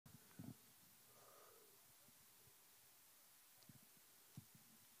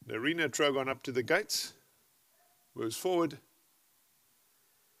Narina Trogon up to the gates. Moves forward.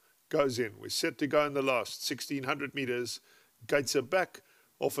 Goes in. We're set to go in the last 1,600 meters. Gates are back.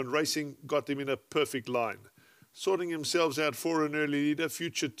 Off and racing. Got them in a perfect line. Sorting themselves out for an early leader.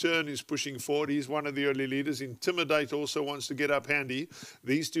 Future Turn is pushing forward. He's one of the early leaders. Intimidate also wants to get up handy.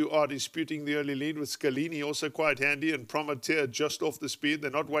 These two are disputing the early lead with Scalini also quite handy and Prometeur just off the speed. They're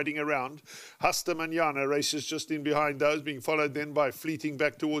not waiting around. Hasta Manana races just in behind those, being followed then by Fleeting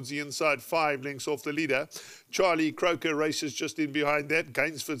back towards the inside, 5 lengths off the leader. Charlie Croker races just in behind that.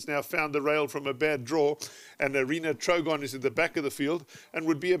 Gainsford's now found the rail from a bad draw, and Arena Trogon is at the back of the field and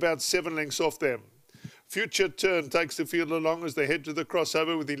would be about 7 lengths off them. Future Turn takes the field along as they head to the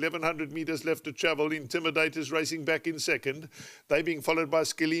crossover with 1,100 metres left to travel. Intimidators racing back in second. They being followed by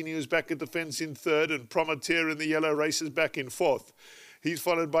Scalini, who's back at the fence in third, and Prometeur in the yellow races back in fourth. He's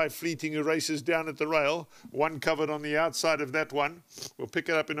followed by Fleeting, who races down at the rail. One covered on the outside of that one. We'll pick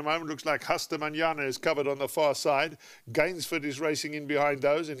it up in a moment. Looks like Hasta Manana is covered on the far side. Gainsford is racing in behind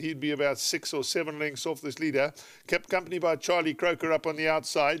those, and he'd be about 6 or 7 lengths off this leader. Kept company by Charlie Croker up on the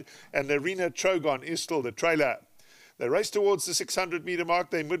outside, and Arena Trogon is still the trailer. They race towards the 600-metre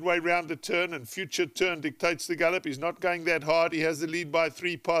mark. They're midway round the turn, and Future Turn dictates the gallop. He's not going that hard. He has the lead by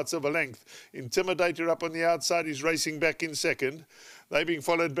 3 parts of a length. Intimidator up on the outside. He's racing back in second. They're being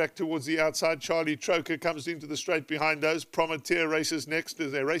followed back towards the outside. Charlie Croker comes into the straight behind those. Prometeur races next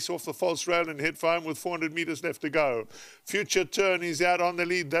as they race off the false rail and head for home with 400 metres left to go. Future Turn is out on the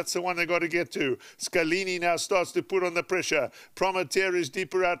lead. That's the one they got to get to. Scalini now starts to put on the pressure. Prometeur is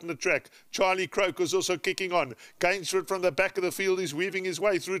deeper out in the track. Charlie Croker's also kicking on. Gainsford from the back of the field is weaving his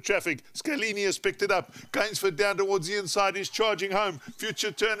way through traffic. Scalini has picked it up. Gainsford down towards the inside is charging home.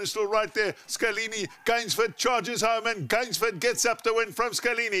 Future Turn is still right there. Scalini, Gainsford charges home, and Gainsford gets up to win from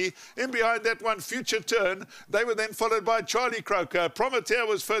Scalini. In behind that one, Future Turn. They were then followed by Charlie Croker. Prometeur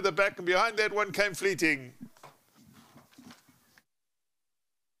was further back, and behind that one came Fleeting.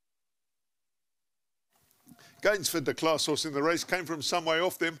 Gainsford, the class horse in the race, came from some way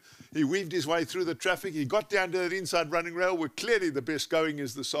off them. He weaved his way through the traffic. He got down to that inside running rail where clearly the best going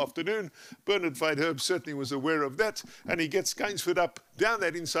is this afternoon. Bernard Fadeherb certainly was aware of that, and he gets Gainsford up down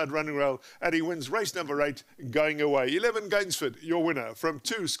that inside running rail, and he wins race number 8 going away. 11 Gainsford, your winner. From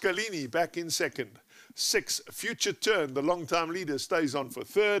 2, Scalini back in second. 6, Future Turn, the long-time leader, stays on for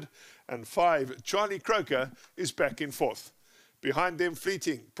third, and 5, Charlie Croker is back in fourth. Behind them,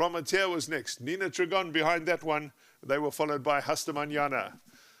 Fleeting. Prometeur was next. Nina Trogon behind that one. They were followed by Hasta Manana.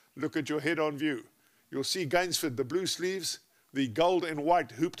 Look at your head on view. You'll see Gainsford, the blue sleeves, the gold and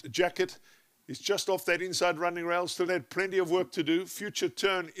white hooped jacket. He's just off that inside running rail. Still had plenty of work to do. Future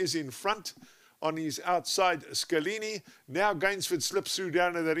Turn is in front. On his outside, Scalini. Now Gainsford slips through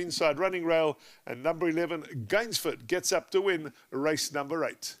down to that inside running rail. And number 11, Gainsford, gets up to win race number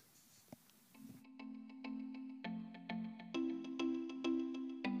 8.